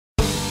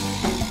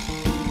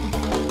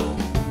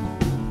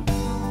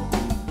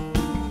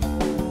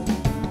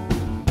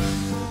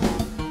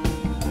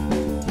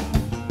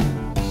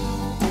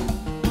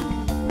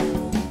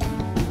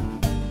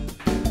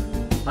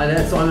Hi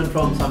there, Simon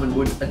from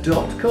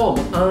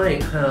simonwood.com.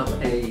 I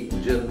have a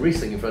German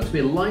Riesling in front of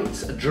me,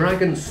 Leitz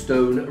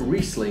Dragonstone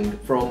Riesling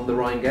from the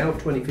Rheingau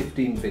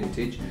 2015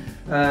 vintage.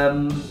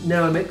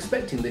 Now I'm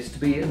expecting this to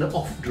be an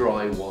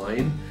off-dry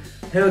wine.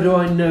 How do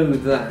I know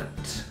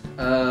that?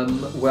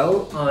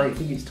 Well, I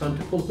think it's time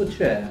to pull up a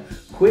chair.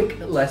 Quick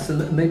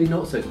lesson, maybe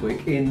not so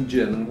quick, in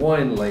German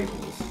wine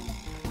labels.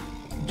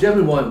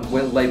 German wine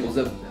labels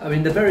are,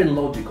 they're very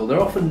logical. They're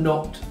often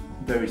not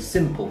very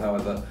simple,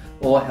 however,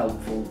 or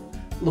helpful.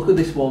 Look at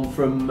this one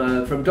from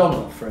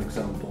Donhoff, for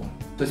example.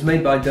 So it's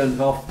made by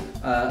Donhoff,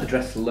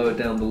 addressed lower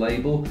down the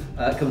label.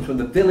 It comes from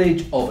the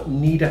village of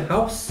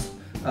Niederhaus.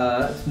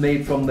 It's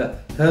made from the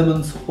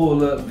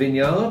Hermannshöhle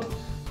vineyard,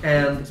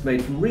 and it's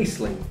made from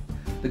Riesling.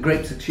 The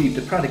grapes achieved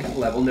a predicat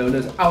level known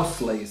as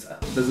Auslese.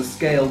 There's a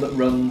scale that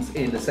runs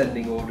in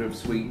ascending order of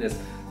sweetness.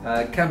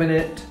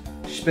 Cabinet,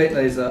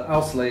 Spätlese,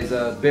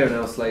 Auslese,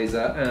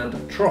 Beerenauslese, and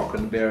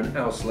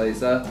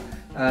Trockenbeerenauslese.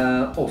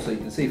 Also, you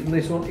can see from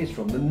this one, it's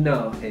from the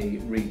Nahe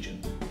region.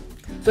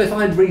 So if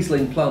I had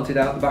Riesling planted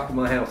out the back of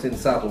my house in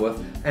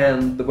Saddleworth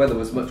and the weather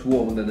was much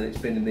warmer than it's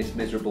been in this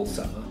miserable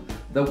summer,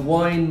 the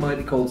wine might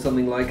be called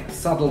something like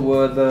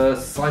Saddleworther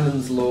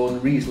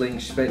Simonslawn Riesling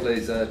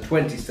Spätlese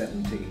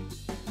 2017.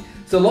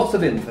 So lots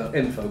of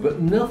info, but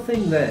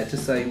nothing there to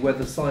say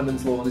whether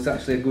Simonslawn is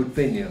actually a good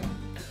vineyard.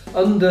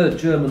 Under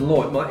German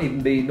law, it might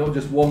even be not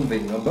just one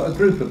vineyard, but a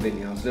group of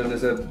vineyards known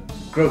as a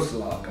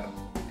Großlager,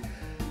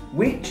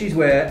 which is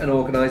where an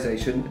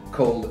organisation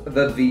called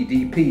the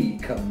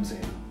VDP comes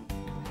in.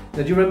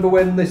 Now, do you remember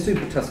when the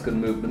Super Tuscan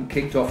movement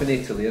kicked off in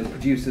Italy and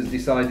producers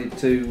decided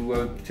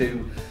to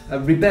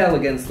rebel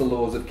against the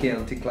laws of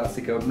Chianti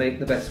Classico and make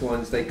the best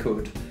wines they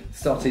could?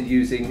 Started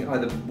using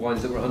either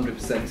wines that were 100%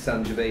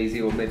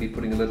 Sangiovese or maybe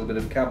putting a little bit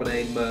of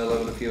Cabernet,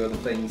 Merlot and a few other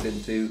things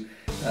into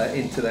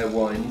their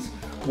wines.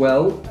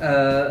 Well,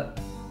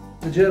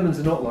 the Germans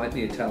are not like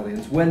the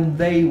Italians. When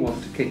they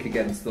want to kick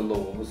against the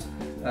laws,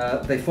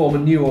 they form a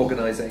new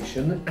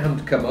organisation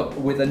and come up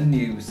with a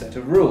new set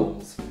of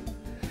rules.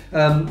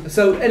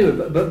 So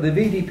anyway, but the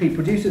VDP,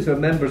 producers who are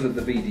members of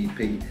the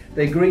VDP,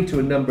 they agree to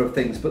a number of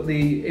things, but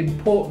the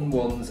important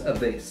ones are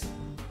this.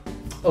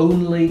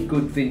 Only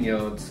good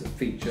vineyards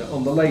feature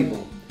on the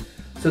label.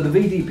 So the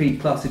VDP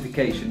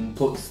classification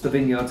puts the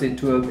vineyards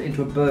into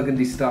a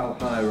Burgundy style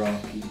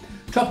hierarchy.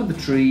 Top of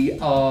the tree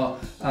are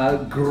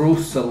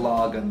Große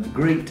Lagen,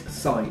 great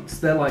sites.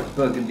 They're like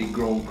Burgundy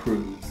Grand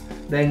Crus.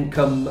 Then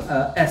come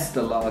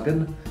Asda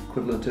Lagen,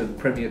 equivalent of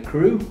Premier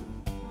Cru.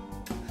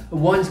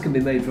 Wines can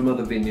be made from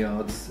other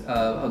vineyards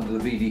under the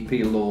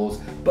VDP laws,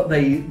 but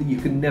you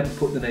can never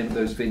put the name of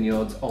those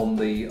vineyards on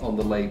the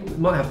label. It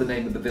might have the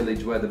name of the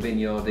village where the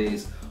vineyard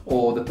is,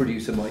 or the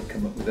producer might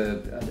come up with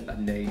a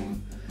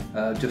name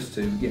just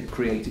to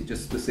create it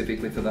just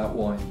specifically for that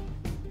wine.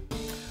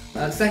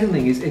 Second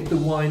thing is, if the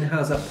wine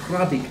has a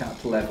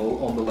predicat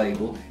level on the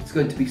label, it's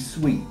going to be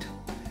sweet.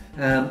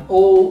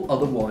 All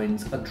other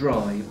wines are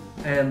dry,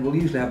 and will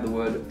usually have the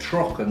word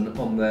trocken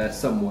on there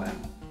somewhere.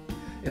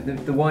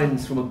 If the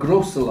wine's from a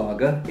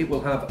Großlager, it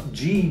will have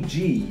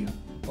GG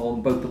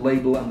on both the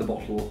label and the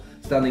bottle,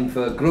 standing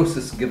for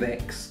Großes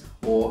Gewächs,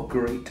 or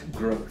great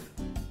growth.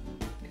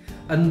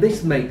 And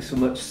this makes for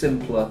much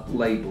simpler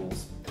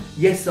labels.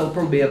 Yes, there'll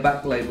probably be a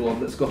back label on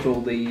that's got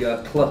all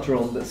the clutter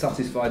on that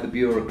satisfy the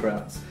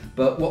bureaucrats,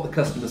 but what the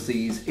customer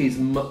sees is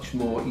much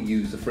more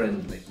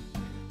user-friendly.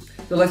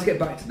 So let's get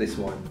back to this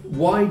wine.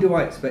 Why do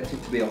I expect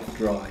it to be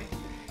off-dry?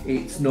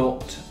 It's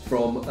not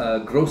from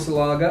a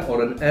Großlager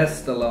or an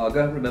Erster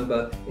Lager.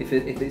 Remember, if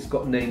it's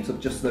got names of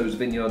just those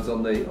vineyards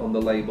on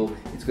the label,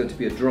 it's going to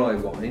be a dry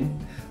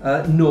wine.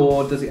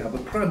 Nor does it have a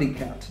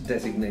predicat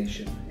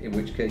designation, in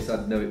which case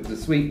I'd know it was a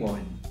sweet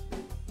wine.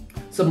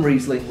 Some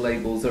Riesling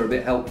labels are a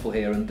bit helpful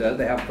here, and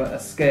they have a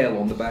scale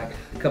on the back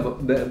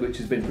which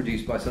has been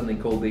produced by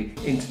something called the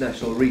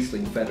International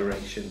Riesling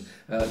Federation,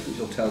 which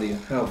will tell you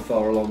how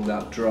far along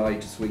that dry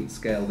to sweet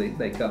scale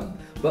they come,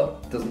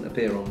 but doesn't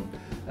appear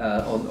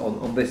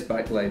on this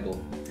back label.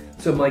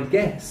 So my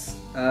guess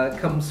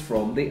comes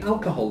from the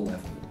alcohol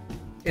level.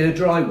 In a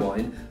dry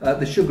wine,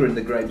 the sugar in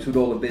the grapes would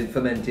all have been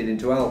fermented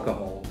into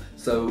alcohol,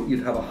 so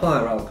you'd have a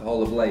higher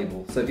alcohol of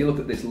label. So if you look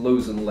at this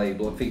Lausanne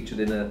label I featured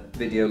in a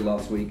video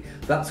last week,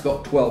 that's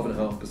got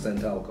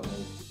 12.5%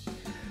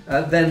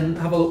 alcohol. Then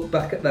have a look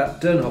back at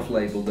that Donhoff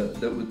label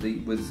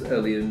that was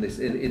earlier in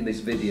this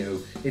video.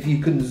 If you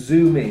can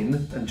zoom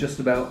in and just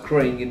about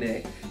crane your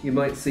neck, you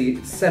might see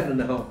it's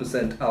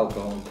 7.5%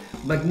 alcohol.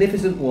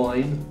 Magnificent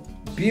wine,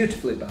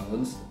 beautifully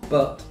balanced,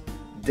 but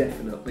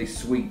definitely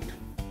sweet.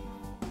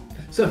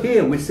 So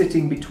here we're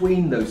sitting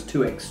between those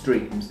two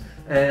extremes,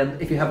 and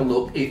if you have a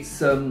look,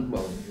 it's,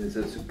 well, there's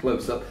a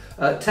close-up,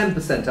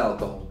 10%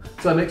 alcohol.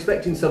 So I'm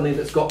expecting something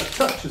that's got a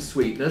touch of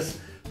sweetness,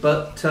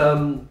 but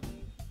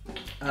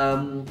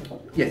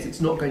yes,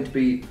 it's not going to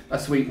be a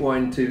sweet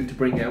wine to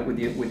bring out with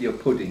your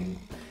pudding.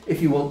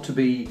 If you want to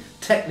be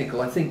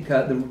technical, I think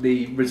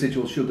the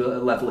residual sugar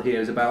level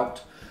here is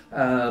about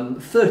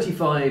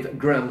 35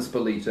 grams per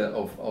litre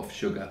of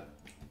sugar.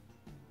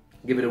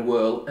 Give it a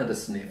whirl and a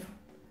sniff.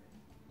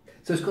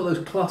 So it's got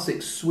those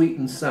classic sweet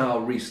and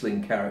sour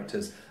Riesling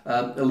characters,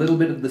 a little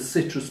bit of the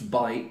citrus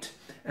bite,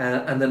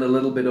 and then a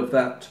little bit of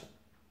that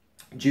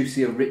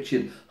juicier,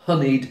 richer,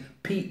 honeyed,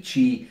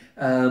 peachy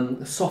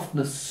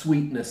softness,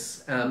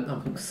 sweetness.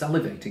 I'm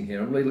salivating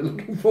here. I'm really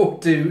looking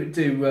forward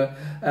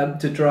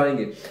to trying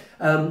it.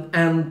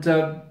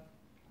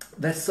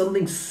 There's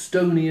something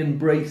stony and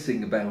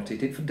bracing about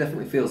it. It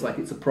definitely feels like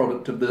it's a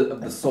product of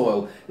the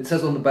soil. It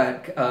says on the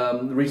back,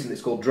 the reason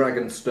it's called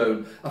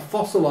Dragonstone, a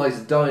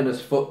fossilised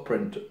dinosaur's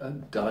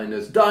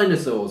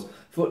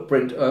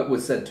footprint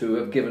was said to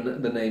have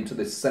given the name to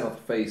this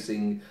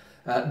south-facing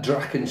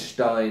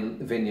Dragonstein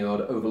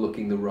vineyard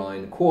overlooking the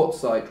Rhine.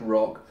 Quartzite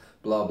rock,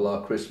 blah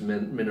blah, crisp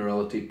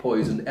minerality,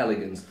 poise and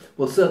elegance.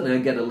 Well, certainly I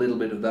get a little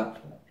bit of that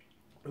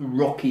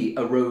rocky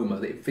aroma.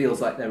 It feels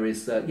like there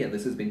is,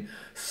 this has been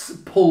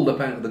pulled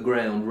up out of the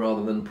ground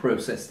rather than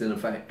processed in a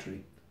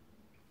factory.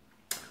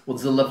 Well,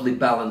 there's a lovely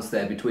balance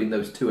there between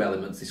those two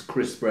elements, this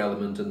crisper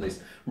element and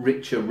this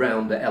richer,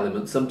 rounder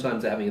element.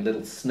 Sometimes they're having a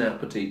little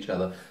snap at each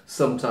other.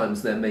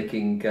 Sometimes they're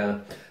making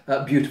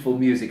beautiful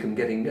music and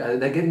they're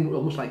getting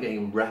almost like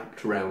getting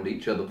wrapped around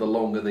each other the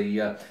longer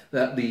the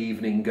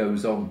evening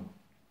goes on.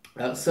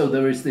 So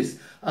there is this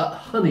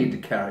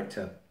honeyed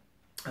character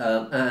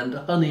and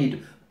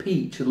honeyed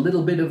peach, a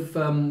little bit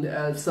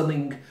of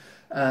something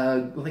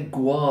like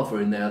guava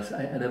in there,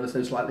 an ever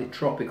so slightly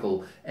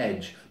tropical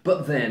edge.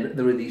 But then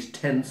there are these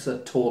tenser,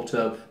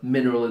 tauter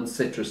mineral and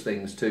citrus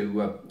things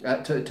to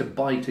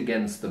bite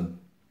against them.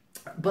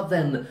 But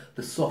then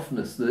the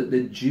softness,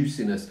 the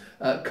juiciness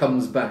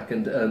comes back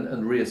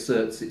and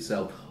reasserts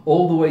itself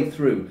all the way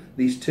through.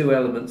 These two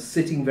elements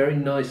sitting very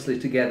nicely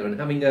together and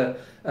having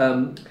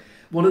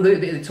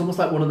it's almost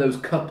like one of those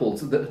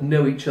couples that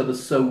know each other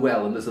so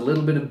well, and there's a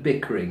little bit of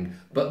bickering,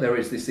 but there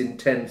is this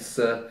intense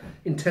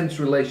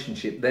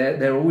relationship.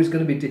 They're always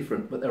going to be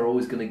different, but they're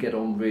always going to get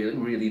on really,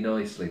 really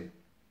nicely.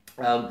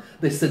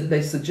 They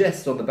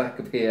suggest on the back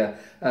of here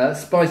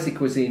spicy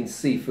cuisine,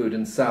 seafood,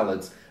 and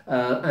salads.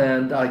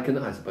 And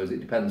I suppose it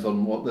depends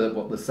on what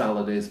the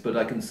salad is, but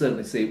I can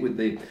certainly see it with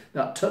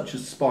that touch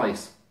of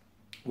spice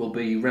will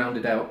be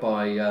rounded out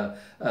by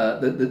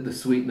the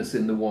sweetness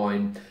in the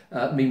wine.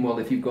 Meanwhile,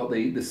 if you've got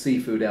the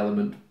seafood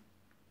element,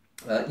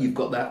 you've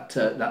got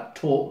that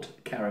taut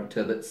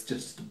character that's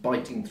just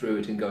biting through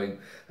it and going.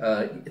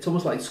 It's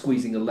almost like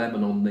squeezing a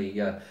lemon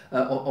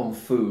on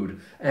food.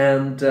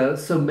 And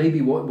so maybe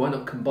why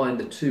not combine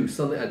the two?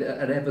 Something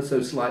an ever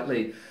so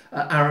slightly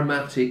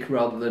aromatic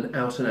rather than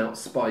out and out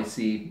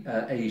spicy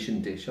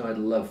Asian dish. I'd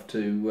love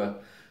to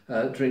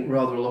drink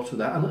rather a lot of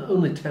that, and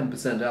only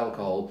 10%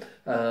 alcohol,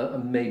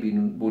 and maybe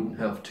wouldn't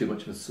have too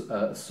much of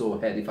a sore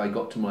head if I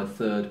got to my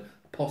third,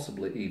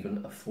 possibly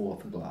even a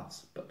fourth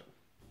glass. But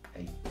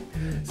hey,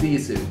 see you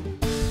soon.